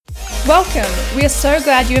Welcome. We are so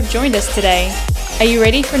glad you have joined us today. Are you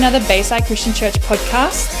ready for another Bayside Christian Church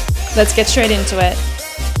podcast? Let's get straight into it.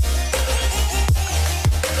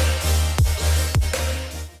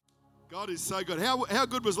 God is so good. How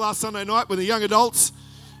good was last Sunday night when the young adults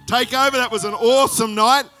take over? That was an awesome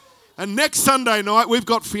night. And next Sunday night, we've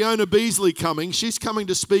got Fiona Beasley coming. She's coming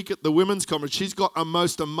to speak at the women's conference. She's got a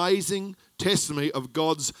most amazing testimony of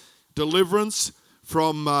God's deliverance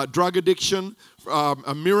from drug addiction,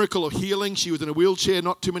 a miracle of healing. She was in a wheelchair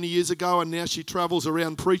not too many years ago, and now she travels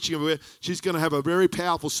around preaching everywhere. She's going to have a very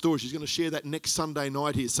powerful story. She's going to share that next Sunday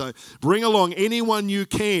night here. So bring along anyone you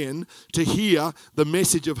can to hear the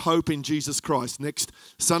message of hope in Jesus Christ next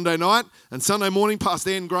Sunday night. And Sunday morning,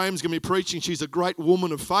 Pastor Ann Graham's going to be preaching. She's a great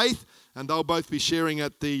woman of faith, and they'll both be sharing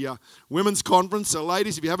at the women's conference. So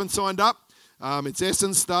ladies, if you haven't signed up, it's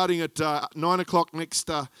Essence starting at 9 o'clock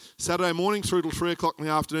next Saturday morning through till 3 o'clock in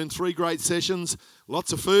the afternoon. 3 great sessions,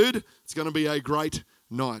 lots of food. It's going to be a great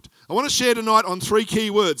night. I want to share tonight on 3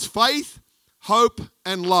 key words: faith, hope,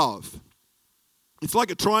 and love. It's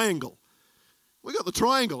like a triangle. We got the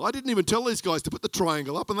triangle. I didn't even tell these guys to put the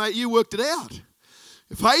triangle up, and you worked it out.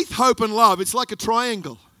 Faith, hope, and love. It's like a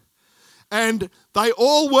triangle. And they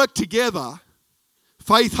all work together,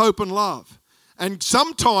 faith, hope, and love. And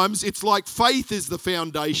sometimes it's like faith is the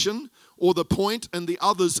foundation or the point and the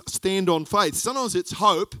others stand on faith. Sometimes it's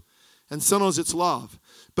hope and sometimes it's love.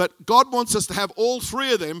 But God wants us to have all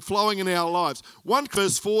 3 of them flowing in our lives. 1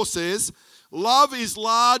 verse 4 says, love is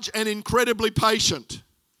large and incredibly patient.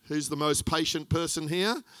 Who's the most patient person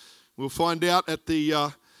here? We'll find out at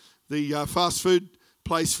the fast food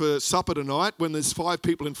place for supper tonight when there's 5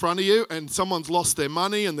 people in front of you and someone's lost their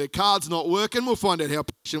money and their card's not working. We'll find out how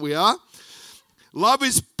patient we are. Love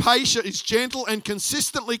is patient, is gentle and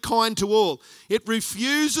consistently kind to all. It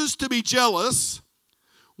refuses to be jealous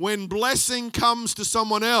when blessing comes to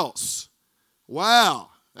someone else. Wow,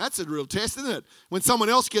 that's a real test, isn't it? When someone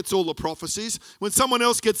else gets all the prophecies, when someone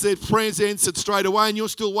else gets their prayers answered straight away and you're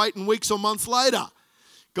still waiting weeks or months later.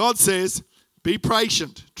 God says, be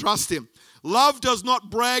patient, trust Him. Love does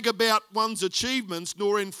not brag about one's achievements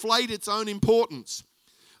nor inflate its own importance.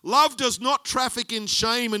 Love does not traffic in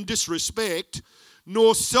shame and disrespect,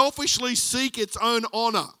 nor selfishly seek its own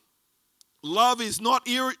honor. Love is not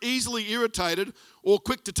easily irritated or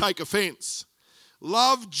quick to take offense.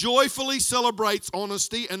 Love joyfully celebrates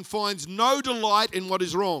honesty and finds no delight in what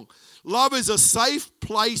is wrong. Love is a safe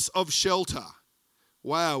place of shelter.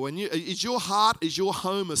 Wow, is your heart, is your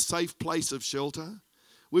home a safe place of shelter?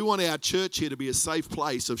 We want our church here to be a safe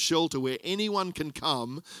place of shelter where anyone can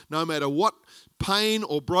come, no matter what pain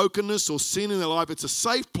or brokenness or sin in their life. It's a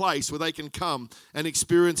safe place where they can come and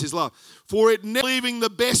experience His love. For it never leaving the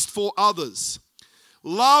best for others.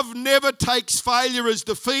 Love never takes failure as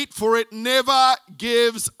defeat, for it never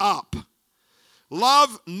gives up.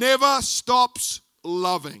 Love never stops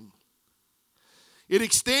loving. It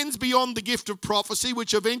extends beyond the gift of prophecy,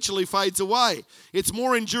 which eventually fades away. It's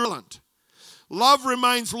more enduring. Love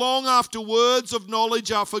remains long after words of knowledge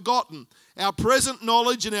are forgotten. Our present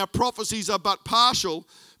knowledge and our prophecies are but partial,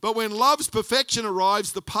 but when love's perfection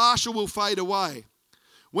arrives, the partial will fade away.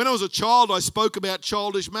 When I was a child, I spoke about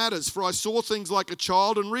childish matters, for I saw things like a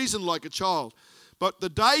child and reasoned like a child. But the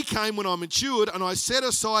day came when I matured, and I set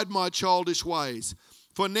aside my childish ways.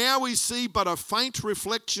 For now we see but a faint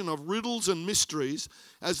reflection of riddles and mysteries,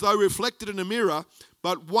 as though reflected in a mirror,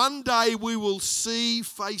 but one day we will see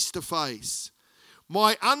face to face.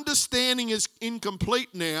 My understanding is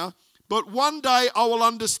incomplete now, but one day I will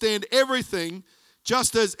understand everything,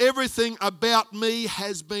 just as everything about me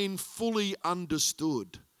has been fully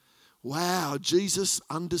understood. Wow, Jesus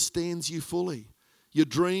understands you fully. Your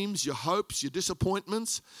dreams, your hopes, your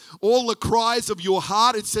disappointments, all the cries of your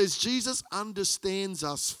heart. It says Jesus understands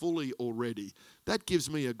us fully already. That gives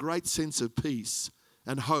me a great sense of peace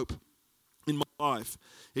and hope in my life.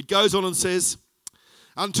 It goes on and says,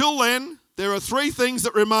 until then, there are 3 things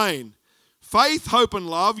that remain: faith, hope, and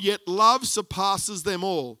love, yet love surpasses them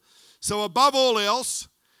all. So above all else,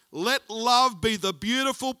 let love be the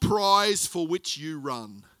beautiful prize for which you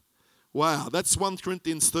run. Wow, that's 1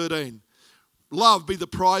 Corinthians 13. Love be the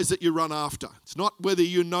prize that you run after. It's not whether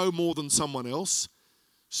you know more than someone else.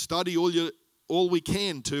 Study all we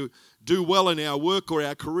can to do well in our work or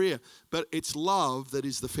our career. But it's love that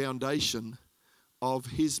is the foundation of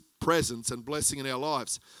His presence and blessing in our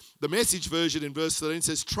lives. The Message version in verse 13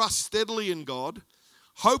 says, trust steadily in God,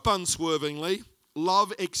 hope unswervingly,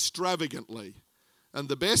 love extravagantly. And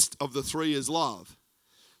the best of the 3 is love.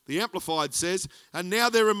 The Amplified says, and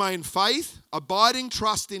now there remain faith, abiding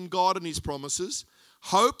trust in God and His promises,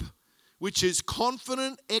 hope, which is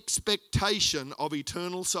confident expectation of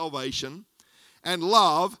eternal salvation, and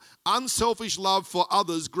love, unselfish love for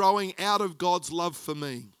others growing out of God's love for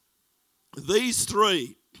me. These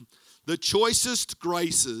three, the choicest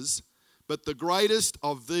graces, but the greatest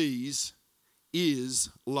of these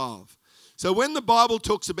is love. So when the Bible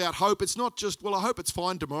talks about hope, it's not just, well, I hope it's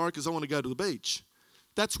fine tomorrow because I want to go to the beach.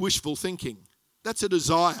 That's wishful thinking. That's a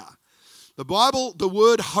desire. The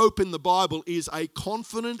word hope in the Bible is a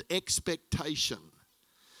confident expectation.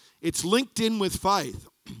 It's linked in with faith.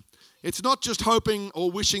 It's not just hoping or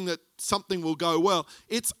wishing that something will go well.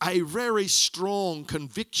 It's a very strong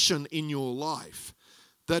conviction in your life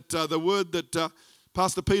that the word that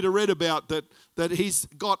Pastor Peter read about, that he's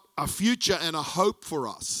got a future and a hope for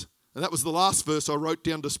us. And that was the last verse I wrote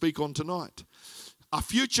down to speak on tonight. A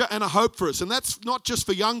future and a hope for us. And that's not just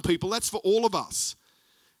for young people, that's for all of us.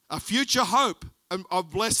 A future hope of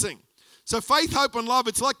blessing. So faith, hope, and love,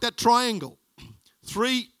 it's like that triangle.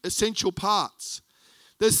 Three essential parts.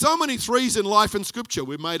 There's so many threes in life in Scripture.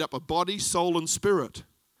 We're made up of body, soul, and spirit.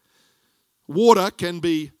 Water can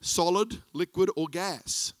be solid, liquid, or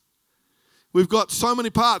gas. We've got so many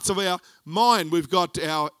parts of our mind. We've got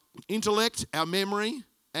our intellect, our memory,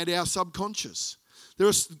 and our subconscious.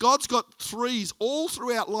 God's got threes all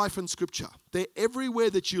throughout life in Scripture. They're everywhere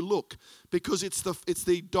that you look because it's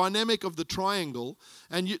the dynamic of the triangle.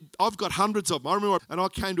 And I've got hundreds of them. I remember, and I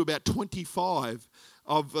came to about 25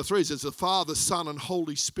 of the threes. It's the Father, Son, and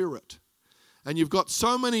Holy Spirit. And you've got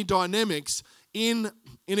so many dynamics in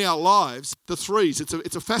our lives, the threes.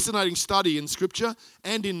 It's a fascinating study in Scripture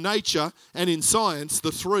and in nature and in science,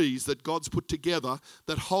 the threes that God's put together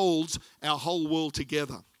that holds our whole world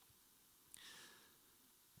together.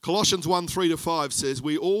 Colossians 1:3-5 says,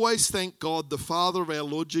 we always thank God, the Father of our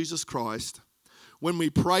Lord Jesus Christ, when we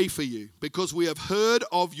pray for you, because we have heard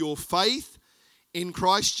of your faith in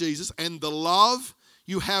Christ Jesus and the love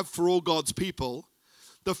you have for all God's people,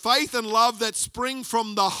 the faith and love that spring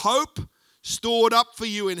from the hope stored up for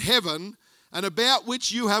you in heaven, and about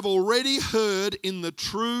which you have already heard in the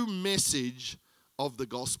true message of the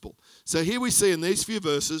gospel. So here we see in these few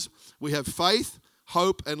verses, we have faith,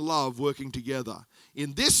 hope, and love working together.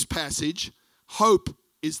 In this passage, hope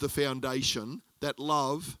is the foundation that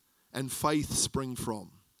love and faith spring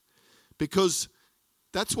from. Because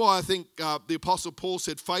that's why I think the Apostle Paul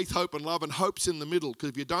said faith, hope, and love, and hope's in the middle. Because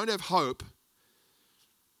if you don't have hope,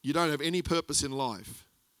 you don't have any purpose in life.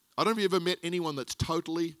 I don't know if you've ever met anyone that's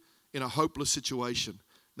totally in a hopeless situation.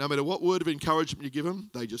 No matter what word of encouragement you give them,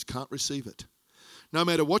 they just can't receive it. No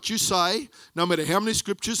matter what you say, no matter how many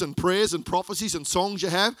scriptures and prayers and prophecies and songs you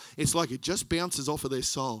have, it's like it just bounces off of their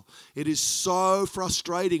soul. It is so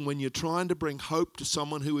frustrating when you're trying to bring hope to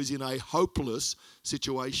someone who is in a hopeless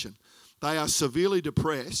situation. They are severely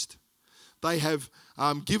depressed. They have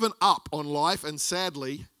given up on life, and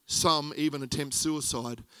sadly, some even attempt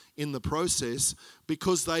suicide in the process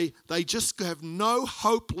because they just have no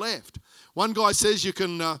hope left. One guy says you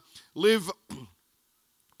can live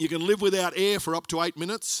without air for up to 8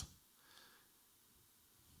 minutes.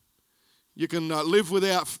 You can live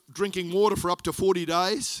without drinking water for up to 40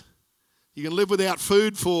 days. You can live without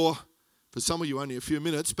food for some of you only a few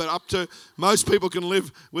minutes, but up to most people can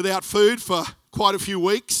live without food for quite a few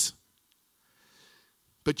weeks.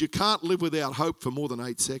 But you can't live without hope for more than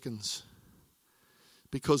 8 seconds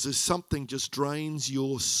because there's something just drains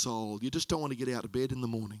your soul. You just don't want to get out of bed in the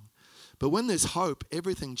morning. But when there's hope,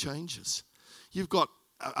 everything changes. You've got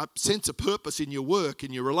a sense of purpose in your work,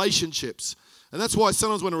 in your relationships. And that's why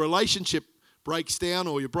sometimes when a relationship breaks down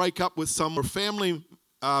or you break up with someone or a family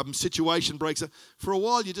situation breaks up, for a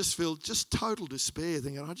while you just feel just total despair,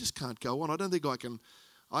 thinking, I just can't go on. I don't think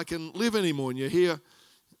I can live anymore. And you hear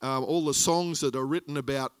all the songs that are written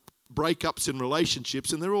about breakups in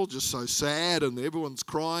relationships, and they're all just so sad, and everyone's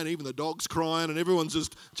crying, even the dog's crying, and everyone's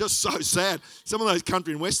just so sad. Some of those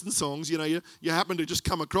country and western songs, you happen to just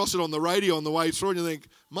come across it on the radio on the way through, and you think,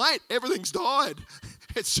 mate, everything's died.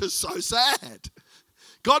 It's just so sad.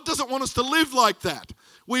 God doesn't want us to live like that.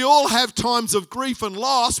 We all have times of grief and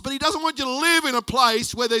loss, but he doesn't want you to live in a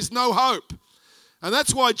place where there's no hope. And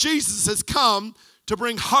that's why Jesus has come to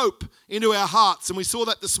bring hope into our hearts. And we saw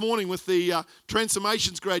that this morning with the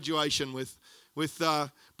Transformations graduation with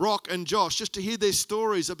Brock and Josh, just to hear their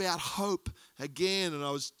stories about hope again. And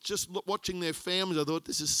I was just watching their families. I thought,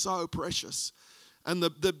 this is so precious. And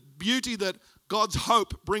the beauty that God's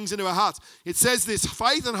hope brings into our hearts. It says this,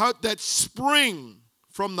 faith and hope that spring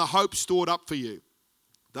from the hope stored up for you.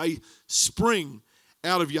 They spring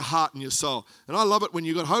out of your heart and your soul. And I love it when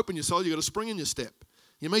you've got hope in your soul, you've got a spring in your step.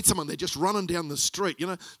 You meet someone, they're just running down the street. You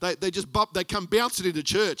know, they come bouncing into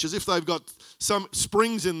church as if they've got some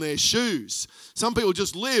springs in their shoes. Some people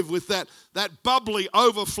just live with that bubbly,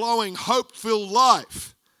 overflowing, hope-filled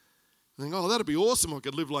life. You think, oh, that'd be awesome, I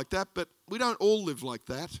could live like that. But we don't all live like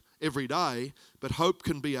that every day. But hope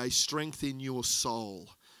can be a strength in your soul,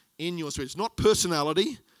 in your spirit. It's not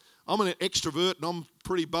personality. I'm an extrovert and I'm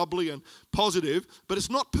pretty bubbly and positive, but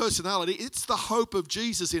it's not personality. It's the hope of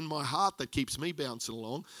Jesus in my heart that keeps me bouncing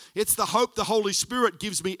along. It's the hope the Holy Spirit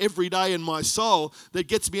gives me every day in my soul that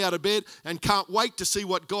gets me out of bed and can't wait to see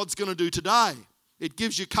what God's going to do today. It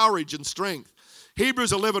gives you courage and strength.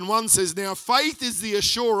 Hebrews 11:1 says, now faith is the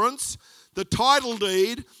assurance, the title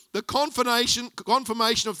deed, the confirmation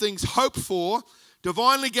of things hoped for,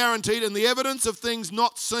 divinely guaranteed, and the evidence of things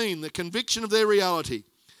not seen, the conviction of their reality.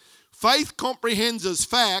 Faith comprehends as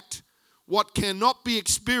fact what cannot be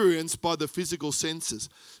experienced by the physical senses.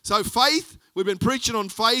 So faith, we've been preaching on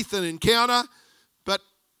faith and encounter, but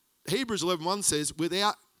Hebrews 11:1 says,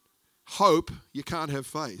 without hope, you can't have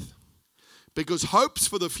faith. Because hope's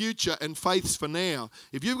for the future and faith's for now.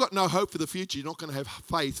 If you've got no hope for the future, you're not going to have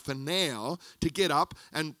faith for now to get up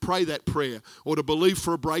and pray that prayer or to believe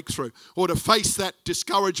for a breakthrough or to face that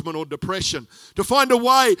discouragement or depression, to find a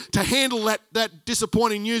way to handle that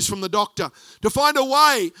disappointing news from the doctor, to find a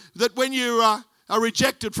way that when you are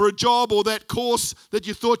rejected for a job or that course that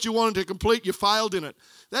you thought you wanted to complete, you failed in it.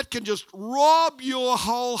 That can just rob your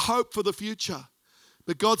whole hope for the future.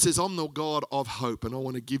 But God says, I'm the God of hope, and I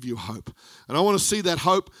want to give you hope. And I want to see that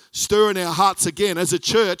hope stir in our hearts again. As a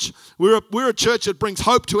church, we're a church that brings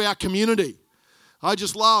hope to our community. I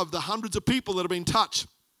just love the hundreds of people that have been touched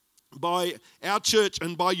by our church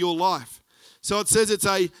and by your life. So it says it's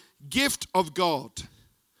a gift of God.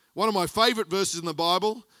 One of my favourite verses in the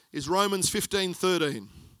Bible is Romans 15:13.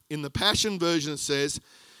 In the Passion Version it says,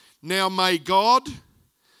 now may God,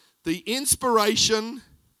 the inspiration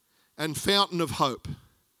and fountain of hope.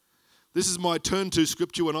 This is my turn-to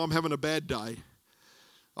scripture when I'm having a bad day.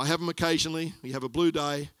 I have them occasionally. We have a blue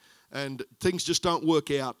day and things just don't work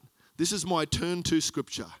out. This is my turn-to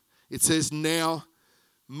scripture. It says, now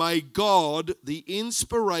may God, the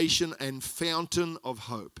inspiration and fountain of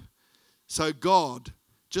hope. So God,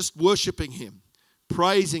 just worshipping him,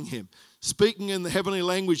 praising him, speaking in the heavenly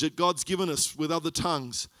language that God's given us with other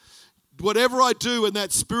tongues. Whatever I do in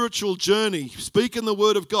that spiritual journey, speaking the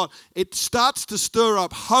word of God, it starts to stir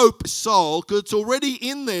up hope, soul, because it's already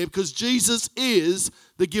in there because Jesus is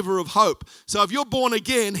the giver of hope. So if you're born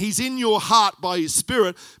again, he's in your heart by his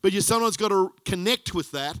spirit, but you sometimes got to connect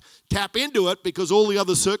with that, tap into it, because all the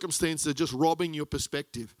other circumstances are just robbing your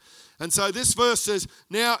perspective. And so this verse says,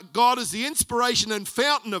 now God is the inspiration and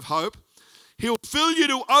fountain of hope. He'll fill you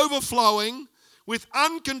to overflowing with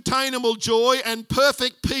uncontainable joy and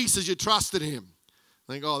perfect peace as you trust in him.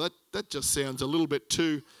 I think, oh, that just sounds a little bit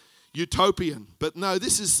too utopian. But no,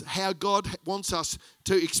 this is how God wants us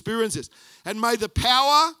to experience this. And may the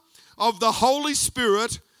power of the Holy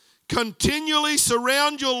Spirit continually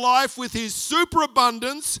surround your life with his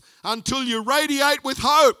superabundance until you radiate with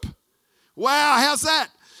hope. Wow, how's that?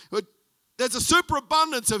 There's a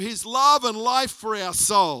superabundance of his love and life for our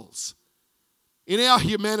souls. In our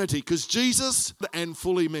humanity, because Jesus and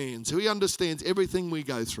fully man, so he understands everything we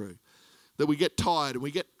go through, that we get tired and we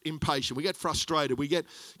get impatient, we get frustrated, we get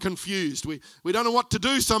confused, we don't know what to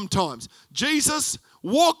do sometimes. Jesus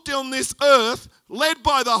walked on this earth led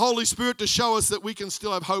by the Holy Spirit to show us that we can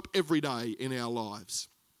still have hope every day in our lives.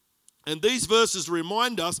 And these verses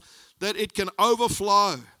remind us that it can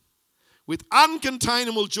overflow with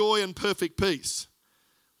uncontainable joy and perfect peace.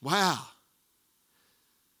 Wow.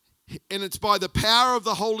 And it's by the power of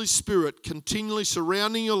the Holy Spirit continually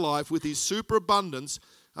surrounding your life with his superabundance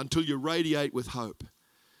until you radiate with hope.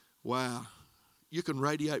 Wow. You can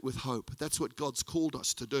radiate with hope. That's what God's called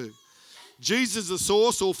us to do. Jesus is the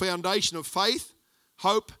source or foundation of faith,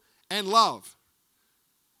 hope, and love.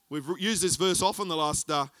 We've used this verse often the last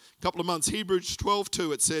couple of months. Hebrews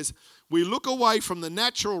 12:2, it says, we look away from the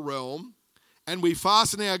natural realm and we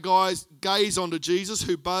fasten our gaze onto Jesus,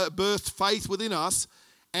 who birthed faith within us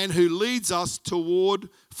and who leads us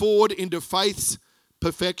forward into faith's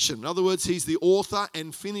perfection. In other words, he's the author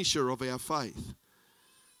and finisher of our faith.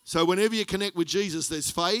 So whenever you connect with Jesus, there's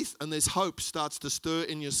faith and there's hope starts to stir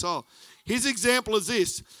in your soul. His example is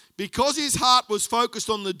this. Because his heart was focused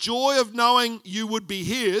on the joy of knowing you would be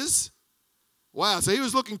his. Wow, so he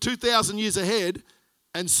was looking 2,000 years ahead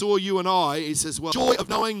and saw you and I, he says, well, joy of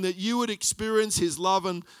knowing that you would experience his love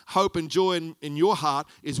and hope and joy in your heart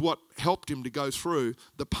is what helped him to go through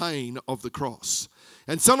the pain of the cross.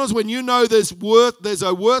 And sometimes when you know there's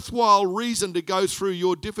a worthwhile reason to go through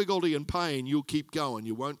your difficulty and pain, you'll keep going.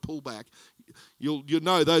 You won't pull back. You'll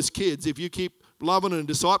know those kids, if you keep loving and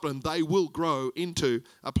discipling, they will grow into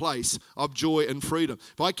a place of joy and freedom.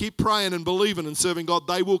 If I keep praying and believing and serving God,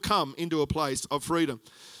 they will come into a place of freedom.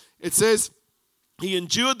 It says, he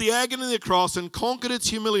endured the agony of the cross and conquered its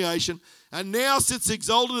humiliation, and now sits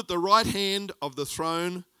exalted at the right hand of the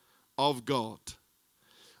throne of God.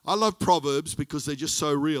 I love Proverbs because they're just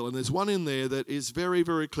so real. And there's one in there that is very,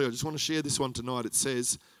 very clear. I just want to share this one tonight. It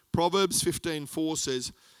says, Proverbs 15:4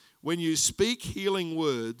 says, when you speak healing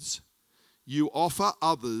words, you offer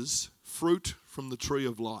others fruit from the tree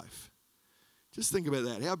of life. Just think about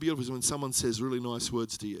that. How beautiful is it when someone says really nice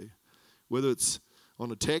words to you? Whether it's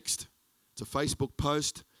on a text, it's a Facebook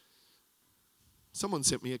post. Someone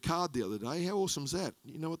sent me a card the other day. How awesome is that?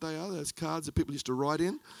 You know what they are? Those cards that people used to write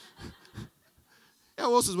in.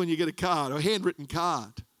 How awesome is when you get a card, or a handwritten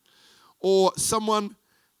card? Or someone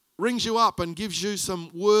rings you up and gives you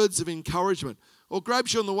some words of encouragement. Or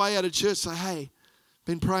grabs you on the way out of church, say, hey,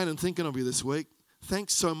 been praying and thinking of you this week.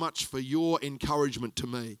 Thanks so much for your encouragement to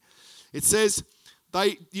me. It says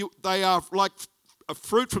they are like a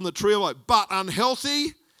fruit from the tree of life, but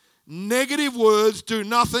unhealthy, negative words do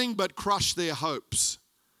nothing but crush their hopes.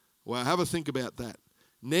 Well, have a think about that.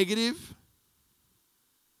 Negative,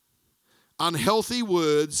 unhealthy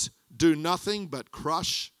words do nothing but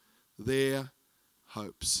crush their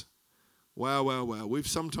hopes. Wow, wow, wow. We've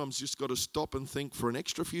sometimes just got to stop and think for an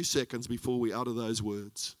extra few seconds before we utter those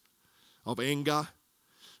words of anger,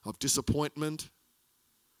 of disappointment,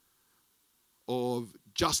 of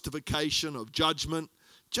justification, of judgment.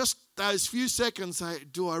 Just those few seconds, say,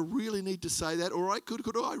 do I really need to say that? Or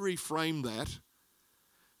could I reframe that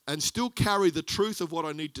and still carry the truth of what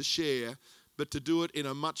I need to share, but to do it in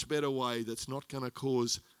a much better way that's not going to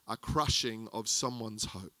cause a crushing of someone's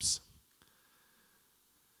hopes?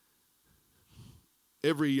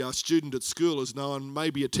 Every student at school has known,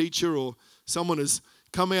 maybe a teacher or someone has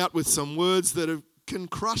come out with some words that can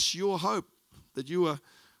crush your hope, that you are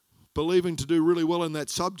believing to do really well in that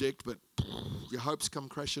subject, but your hopes come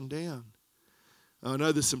crashing down. I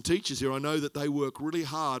know there's some teachers here. I know that they work really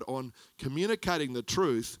hard on communicating the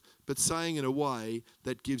truth, but saying in a way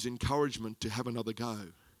that gives encouragement to have another go.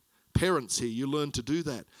 Parents here, you learn to do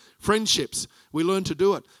that. Friendships, we learn to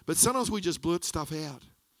do it. But sometimes we just blurt stuff out.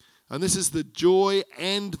 And this is the joy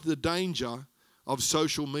and the danger of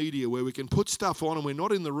social media, where we can put stuff on and we're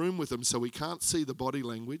not in the room with them, so we can't see the body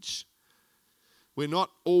language. We're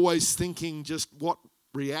not always thinking just what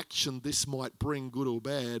reaction this might bring, good or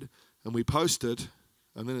bad, and we post it,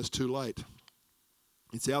 and then it's too late.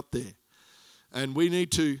 It's out there. And we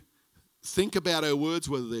need to think about our words,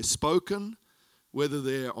 whether they're spoken, whether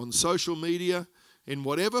they're on social media, in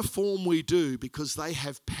whatever form we do, because they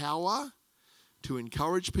have power to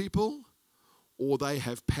encourage people, or they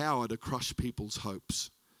have power to crush people's hopes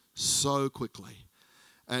so quickly.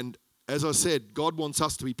 And as I said, God wants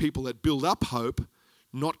us to be people that build up hope,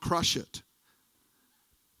 not crush it.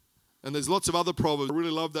 And there's lots of other Proverbs. I really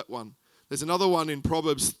love that one. There's another one in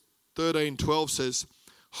Proverbs 13:12 says,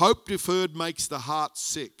 hope deferred makes the heart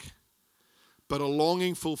sick, but a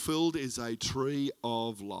longing fulfilled is a tree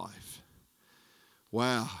of life.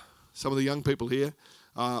 Wow. Some of the young people here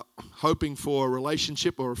are hoping for a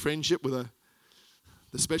relationship or a friendship with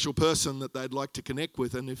the special person that they'd like to connect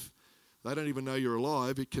with. And if they don't even know you're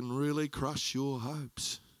alive, it can really crush your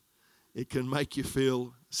hopes. It can make you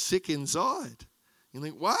feel sick inside. You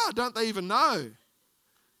think, wow, don't they even know?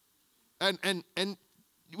 And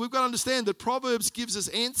we've got to understand that Proverbs gives us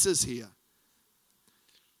answers here.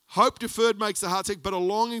 Hope deferred makes the heart sick, but a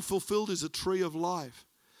longing fulfilled is a tree of life.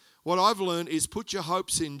 What I've learned is put your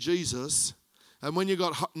hopes in Jesus. And when you've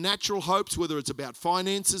got natural hopes, whether it's about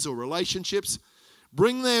finances or relationships,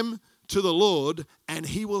 bring them to the Lord and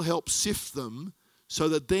He will help sift them, so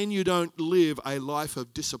that then you don't live a life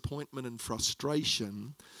of disappointment and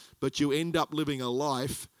frustration, but you end up living a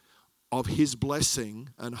life of His blessing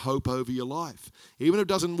and hope over your life. Even if it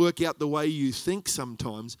doesn't work out the way you think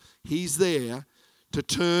sometimes, He's there to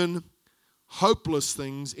turn hopeless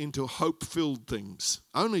things into hope-filled things.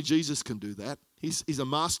 Only Jesus can do that. He's a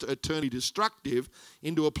master at turning destructive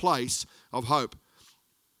into a place of hope.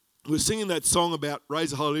 We were singing that song about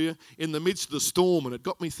Raise a Hallelujah in the midst of the storm, and it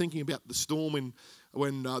got me thinking about the storm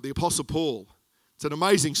when the Apostle Paul. It's an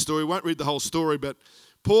amazing story. I won't read the whole story, but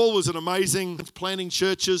Paul was an amazing, planting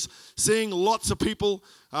churches, seeing lots of people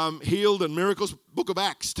healed and miracles. Book of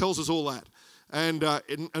Acts tells us all that. and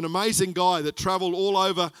an amazing guy that travelled all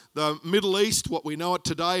over the Middle East, what we know it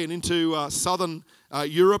today, and into southern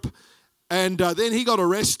Europe. And then he got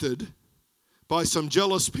arrested by some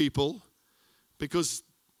jealous people because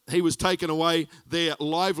he was taking away their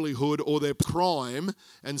livelihood or their crime,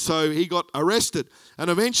 and so he got arrested. And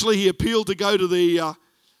eventually he appealed to go to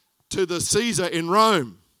the Caesar in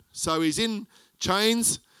Rome. So he's in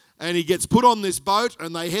chains, and he gets put on this boat,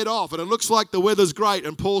 and they head off. And it looks like the weather's great.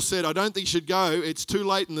 And Paul said, I don't think you should go. It's too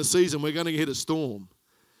late in the season. We're going to hit a storm.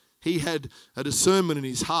 He had a discernment in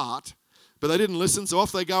his heart, but they didn't listen, so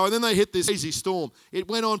off they go. And then they hit this crazy storm. It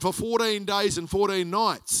went on for 14 days and 14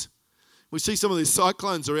 nights. We see some of these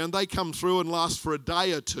cyclones around. They come through and last for a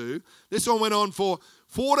day or two. This one went on for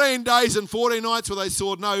 14 days and 14 nights where they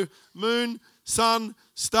saw no moon, sun,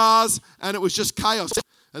 stars, and it was just chaos.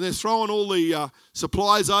 And they're throwing all the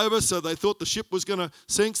supplies over, so they thought the ship was going to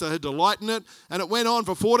sink, so they had to lighten it. And it went on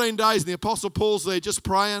for 14 days, and the Apostle Paul's there just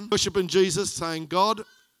praying, worshiping Jesus, saying, God,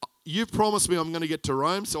 you've promised me I'm going to get to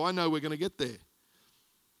Rome, so I know we're going to get there.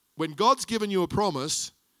 When God's given you a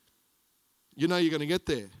promise, you know you're going to get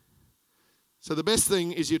there. So the best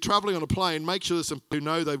thing is you're traveling on a plane, make sure there's some people who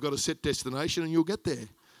know they've got a set destination and you'll get there.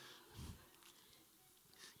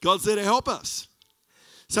 God's there to help us.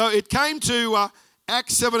 So it came to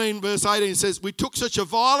Acts 17 verse 18 says, we took such a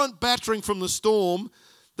violent battering from the storm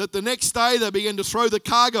that the next day they began to throw the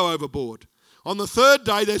cargo overboard. On the third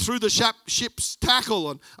day they threw the ship's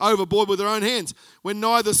tackle overboard with their own hands. When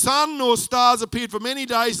neither sun nor stars appeared for many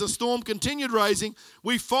days, the storm continued raging.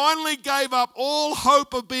 We finally gave up all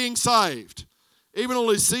hope of being saved. Even all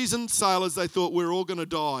these seasoned sailors, they thought we're all going to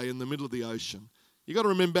die in the middle of the ocean. You've got to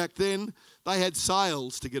remember back then, they had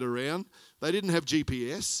sails to get around. They didn't have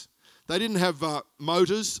GPS. They didn't have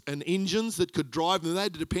motors and engines that could drive them. They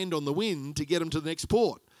had to depend on the wind to get them to the next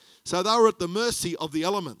port. So they were at the mercy of the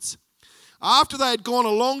elements. After they had gone a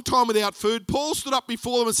long time without food, Paul stood up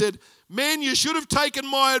before them and said, men, you should have taken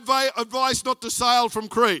my advice not to sail from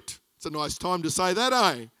Crete. It's a nice time to say that,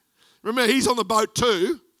 eh? Remember, he's on the boat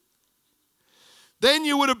too. Then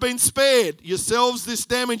you would have been spared yourselves this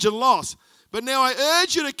damage and loss. But now I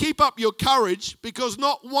urge you to keep up your courage, because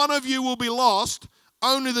not one of you will be lost,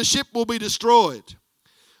 only the ship will be destroyed.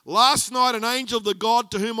 Last night an angel of the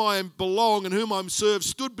God to whom I belong and whom I serve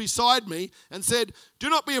stood beside me and said, do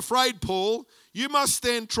not be afraid, Paul. You must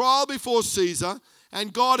stand trial before Caesar,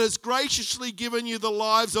 and God has graciously given you the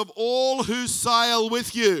lives of all who sail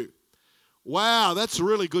with you. Wow, that's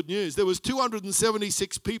really good news. There was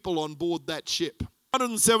 276 people on board that ship.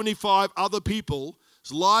 175 other people's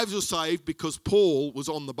lives were saved because Paul was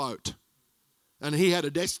on the boat and he had a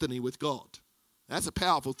destiny with God. That's a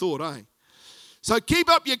powerful thought, eh? So keep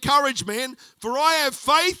up your courage, man, for I have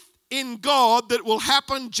faith in God that will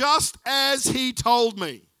happen just as he told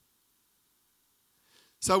me.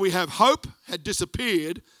 So we have hope had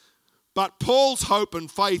disappeared, but Paul's hope and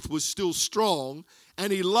faith was still strong,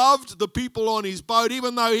 and he loved the people on his boat,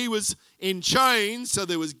 even though he was in chains. So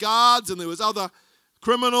there was guards and there was other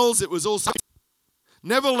criminals. It was also,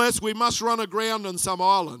 nevertheless, we must run aground on some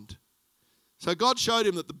island. So God showed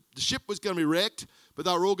him that the ship was going to be wrecked, but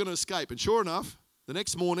they were all going to escape. And sure enough, the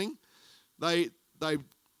next morning, they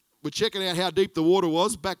were checking out how deep the water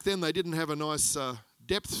was. Back then, they didn't have a nice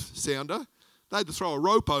depth sounder. They had to throw a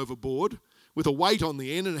rope overboard with a weight on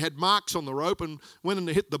the end, and it had marks on the rope, and when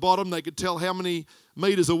it hit the bottom, they could tell how many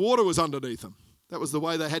metres of water was underneath them. That was the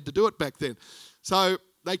way they had to do it back then. So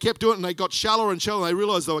they kept doing it, and they got shallower and shallower. They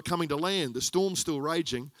realised they were coming to land. The storm's still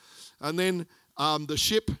raging. And then the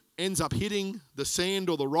ship ends up hitting the sand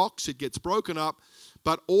or the rocks. It gets broken up,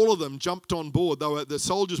 but all of them jumped on board. The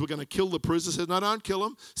soldiers were going to kill the prisoners. Said, no, don't kill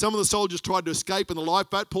them. Some of the soldiers tried to escape in the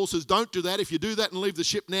lifeboat. Paul says, don't do that. If you do that and leave the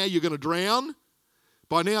ship now, you're going to drown.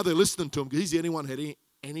 By now, they're listening to him because he's the only one who had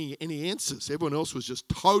any answers. Everyone else was just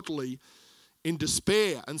totally in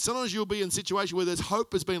despair. And sometimes you'll be in a situation where there's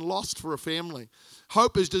hope has been lost for a family.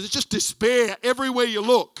 Hope is just despair everywhere you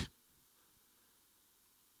look.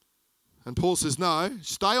 And Paul says, no,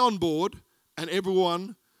 stay on board and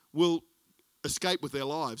everyone will escape with their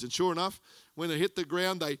lives. And sure enough, when they hit the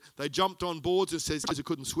ground, they jumped on boards. It says those who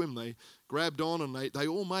couldn't swim, they grabbed on and they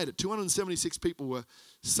all made it. 276 people were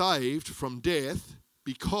saved from death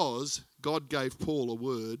because God gave Paul a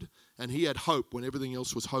word and he had hope when everything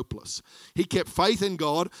else was hopeless. He kept faith in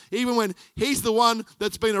God, even when he's the one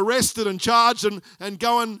that's been arrested and charged and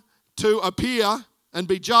going to appear and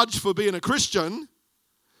be judged for being a Christian.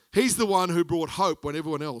 He's the one who brought hope when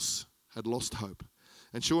everyone else had lost hope.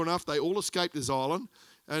 And sure enough, they all escaped this island.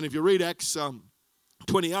 And if you read Acts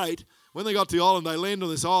 28, when they got to the island, they landed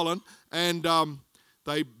on this island and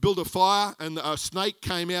they built a fire and a snake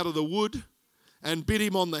came out of the wood and bit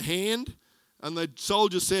him on the hand. And the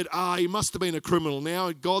soldiers said, he must have been a criminal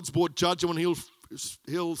now. God's brought judgment,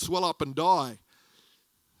 he'll swell up and die.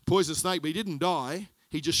 Poisonous snake, but he didn't die.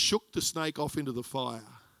 He just shook the snake off into the fire.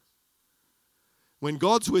 When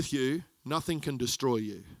God's with you, nothing can destroy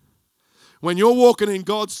you. When you're walking in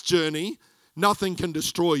God's journey, nothing can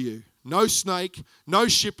destroy you. No snake, no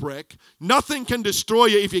shipwreck. Nothing can destroy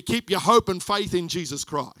you if you keep your hope and faith in Jesus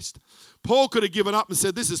Christ. Paul could have given up and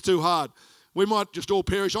said, this is too hard. We might just all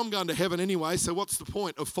perish. I'm going to heaven anyway, so what's the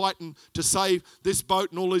point of fighting to save this boat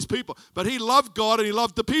and all these people? But he loved God and he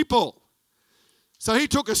loved the people. So he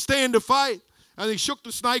took a stand of faith and he shook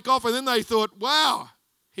the snake off, and then they thought, wow,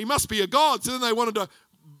 he must be a god. So then they wanted to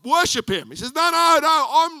worship him. He says,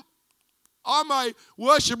 no, I'm a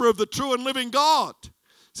worshiper of the true and living God.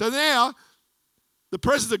 So now the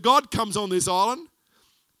presence of God comes on this island,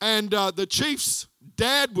 and the chief's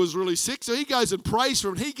dad was really sick, so he goes and prays for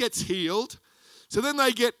him. He gets healed. So then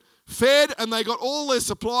they get fed, and they got all their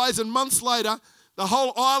supplies, and months later, the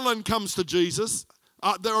whole island comes to Jesus.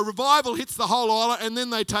 The revival hits the whole island, and then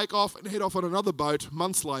they take off and head off on another boat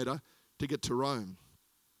months later to get to Rome.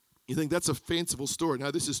 You think that's a fanciful story?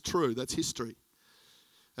 No, this is true. That's history.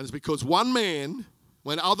 And it's because one man,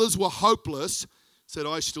 when others were hopeless, said,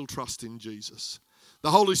 I still trust in Jesus. The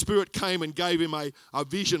Holy Spirit came and gave him a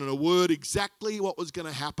vision and a word, exactly what was going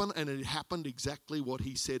to happen, and it happened exactly what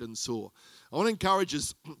he said and saw. I want to encourage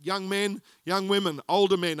us, young men, young women,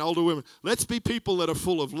 older men, older women, let's be people that are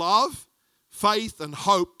full of love, faith, and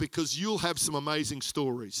hope, because you'll have some amazing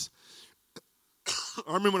stories.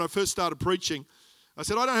 I remember when I first started preaching, I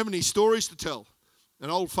said, I don't have any stories to tell. An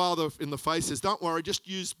old father in the faith says, don't worry, just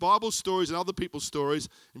use Bible stories and other people's stories.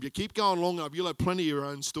 If you keep going long enough, you'll have plenty of your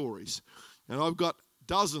own stories. And I've got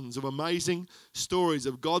dozens of amazing stories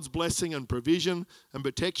of God's blessing and provision and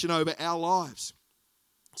protection over our lives.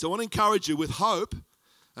 So I want to encourage you, with hope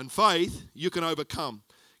and faith, you can overcome.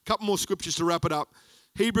 A couple more scriptures to wrap it up.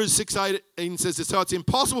 Hebrews 6:18 says this, so it's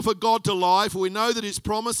impossible for God to lie, for we know that his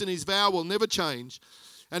promise and his vow will never change.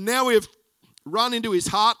 And now we have run into his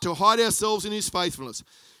heart to hide ourselves in his faithfulness.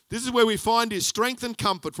 This is where we find his strength and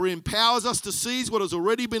comfort, for he empowers us to seize what has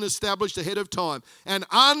already been established ahead of time. An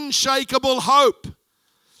unshakable hope.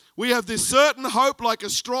 We have this certain hope like a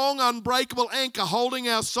strong, unbreakable anchor holding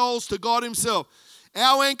our souls to God himself.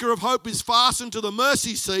 Our anchor of hope is fastened to the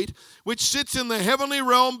mercy seat, which sits in the heavenly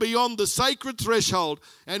realm beyond the sacred threshold,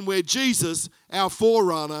 and where Jesus, our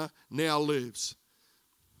forerunner, now lives.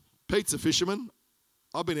 Pete's a fisherman.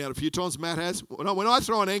 I've been out a few times, Matt has. When I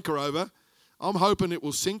throw an anchor over, I'm hoping it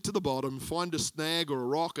will sink to the bottom, find a snag or a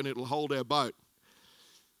rock, and it'll hold our boat.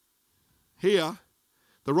 Here,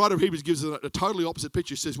 the writer of Hebrews gives a totally opposite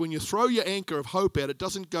picture. He says, when you throw your anchor of hope out, it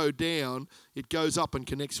doesn't go down, it goes up and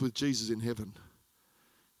connects with Jesus in heaven.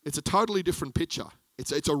 It's a totally different picture.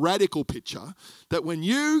 It's a radical picture that when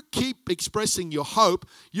you keep expressing your hope,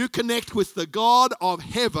 you connect with the God of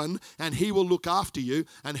heaven, and he will look after you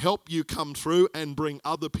and help you come through and bring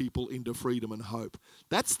other people into freedom and hope.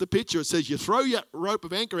 That's the picture. It says you throw your rope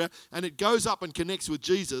of anchor out and it goes up and connects with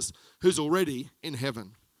Jesus, who's already in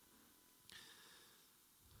heaven.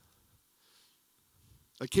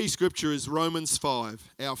 A key scripture is Romans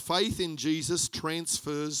 5. Our faith in Jesus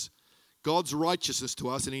transfers God's righteousness to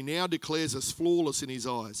us, and he now declares us flawless in his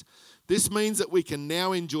eyes. This means that we can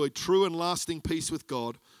now enjoy true and lasting peace with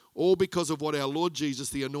God, all because of what our Lord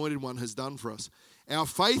Jesus, the Anointed One, has done for us. Our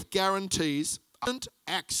faith guarantees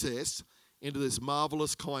access into this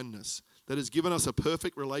marvelous kindness that has given us a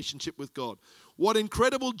perfect relationship with God. What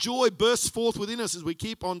incredible joy bursts forth within us as we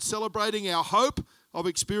keep on celebrating our hope of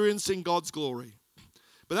experiencing God's glory.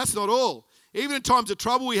 But that's not all. Even in times of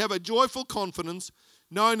trouble, we have a joyful confidence,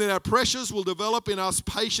 knowing that our pressures will develop in us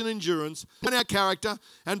patient endurance in our character,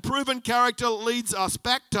 and proven character leads us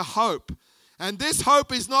back to hope. And this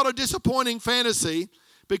hope is not a disappointing fantasy,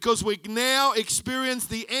 because we now experience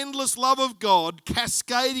the endless love of God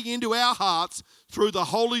cascading into our hearts through the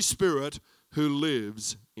Holy Spirit who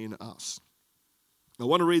lives in us. I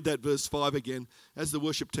want to read that verse 5 again as the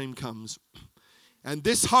worship team comes. And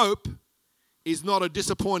this hope is not a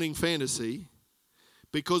disappointing fantasy,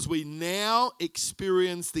 because we now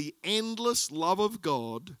experience the endless love of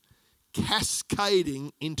God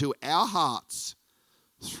cascading into our hearts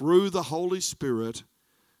through the Holy Spirit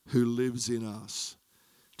who lives in us.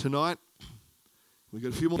 Tonight, we've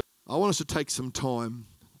got a few more. I want us to take some time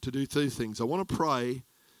to do two things. I want to pray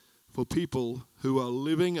for people who are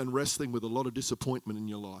living and wrestling with a lot of disappointment in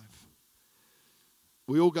your life.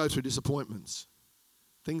 We all go through disappointments.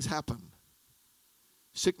 Things happen.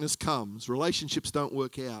 Sickness comes. Relationships don't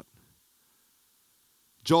work out.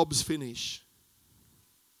 Jobs finish.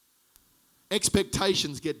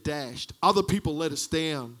 expectations get dashed. Other people let us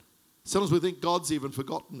down. Sometimes we think God's even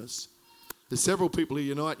forgotten us. There's several people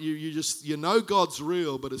here tonight, you know God's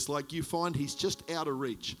real, but it's like you find he's just out of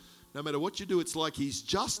reach. No matter what you do, it's like he's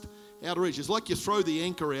just out of reach. It's like you throw the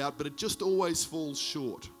anchor out, but it just always falls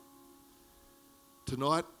short.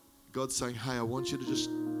 Tonight, God's saying, hey, I want you to just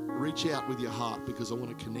reach out with your heart because I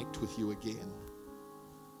want to connect with you again.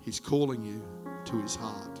 He's calling you to his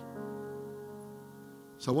heart.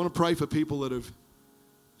 So I want to pray for people that are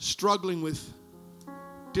struggling with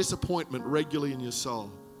disappointment regularly in your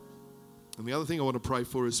soul. And the other thing I want to pray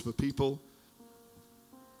for is for people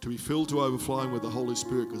to be filled to overflowing with the Holy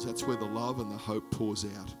Spirit, because that's where the love and the hope pours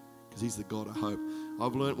out, because he's the God of hope.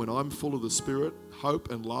 I've learned when I'm full of the Spirit,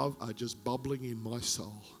 hope and love are just bubbling in my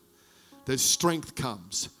soul. There's strength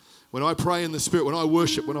comes. When I pray in the Spirit, when I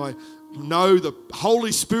worship, when I know the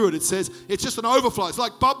Holy Spirit, it says it's just an overflow. It's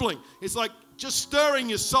like bubbling. It's like just stirring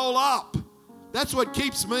your soul up. That's what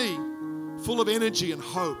keeps me full of energy and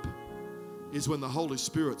hope, is when the Holy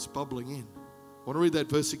Spirit's bubbling in. I want to read that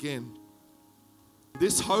verse again.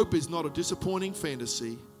 This hope is not a disappointing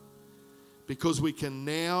fantasy, because we can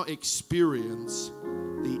now experience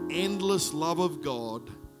the endless love of God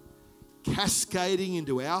cascading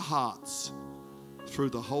into our hearts through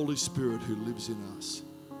the Holy Spirit who lives in us.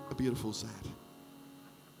 How beautiful is that?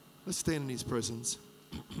 Let's stand in his presence.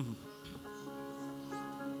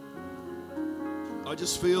 I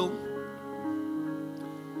just feel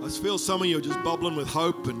some of you are just bubbling with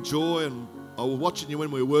hope and joy, and I was watching you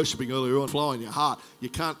when we were worshiping earlier on, flow in your heart. You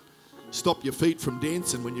can't stop your feet from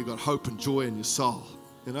dancing when you've got hope and joy in your soul.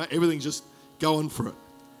 You know, everything's just going for it.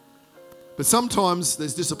 But sometimes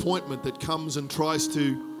there's disappointment that comes and tries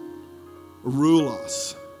to rule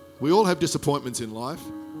us. We all have disappointments in life.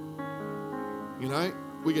 You know,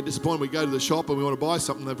 we get disappointed, we go to the shop and we want to buy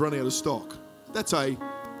something, they've run out of stock. That's a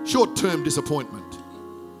short-term disappointment.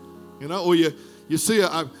 You know, or you see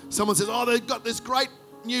someone says, oh, they've got this great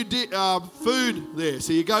new food there.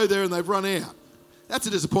 So you go there and they've run out. That's a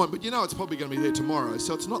disappointment. You know it's probably going to be there tomorrow.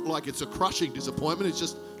 So it's not like it's a crushing disappointment. It's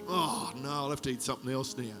just, oh, no, I'll have to eat something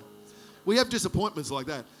else now. We have disappointments like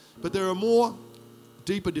that. But there are more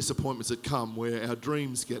deeper disappointments that come where our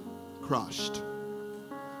dreams get crushed.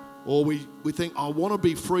 Or we think, I want to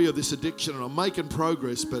be free of this addiction and I'm making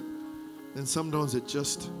progress, but then sometimes it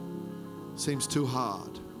just seems too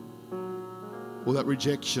hard. Or that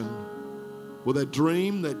rejection, or that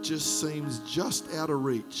dream that just seems just out of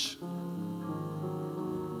reach.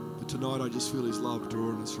 But tonight I just feel his love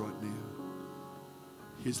drawing us right now.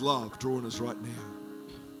 His love drawing us right now.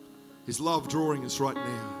 His love drawing us right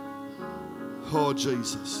now. Oh,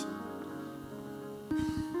 Jesus.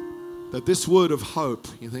 That this word of hope,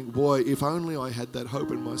 you think, boy, if only I had that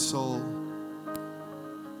hope in my soul.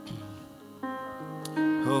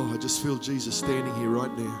 Oh, I just feel Jesus standing here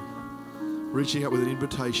right now, reaching out with an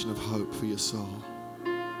invitation of hope for your soul.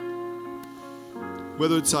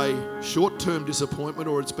 Whether it's a short-term disappointment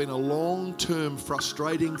or it's been a long-term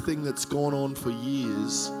frustrating thing that's gone on for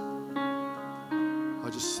years, I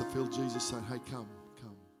just feel Jesus saying, hey, come.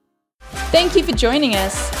 Thank you for joining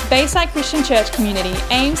us. Bayside Christian Church Community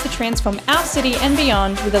aims to transform our city and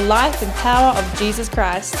beyond with the life and power of Jesus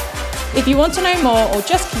Christ. If you want to know more or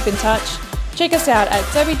just keep in touch, check us out at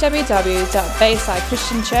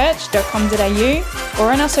www.baysidechristianchurch.com.au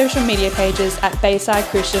or on our social media pages at Bayside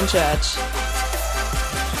Christian Church.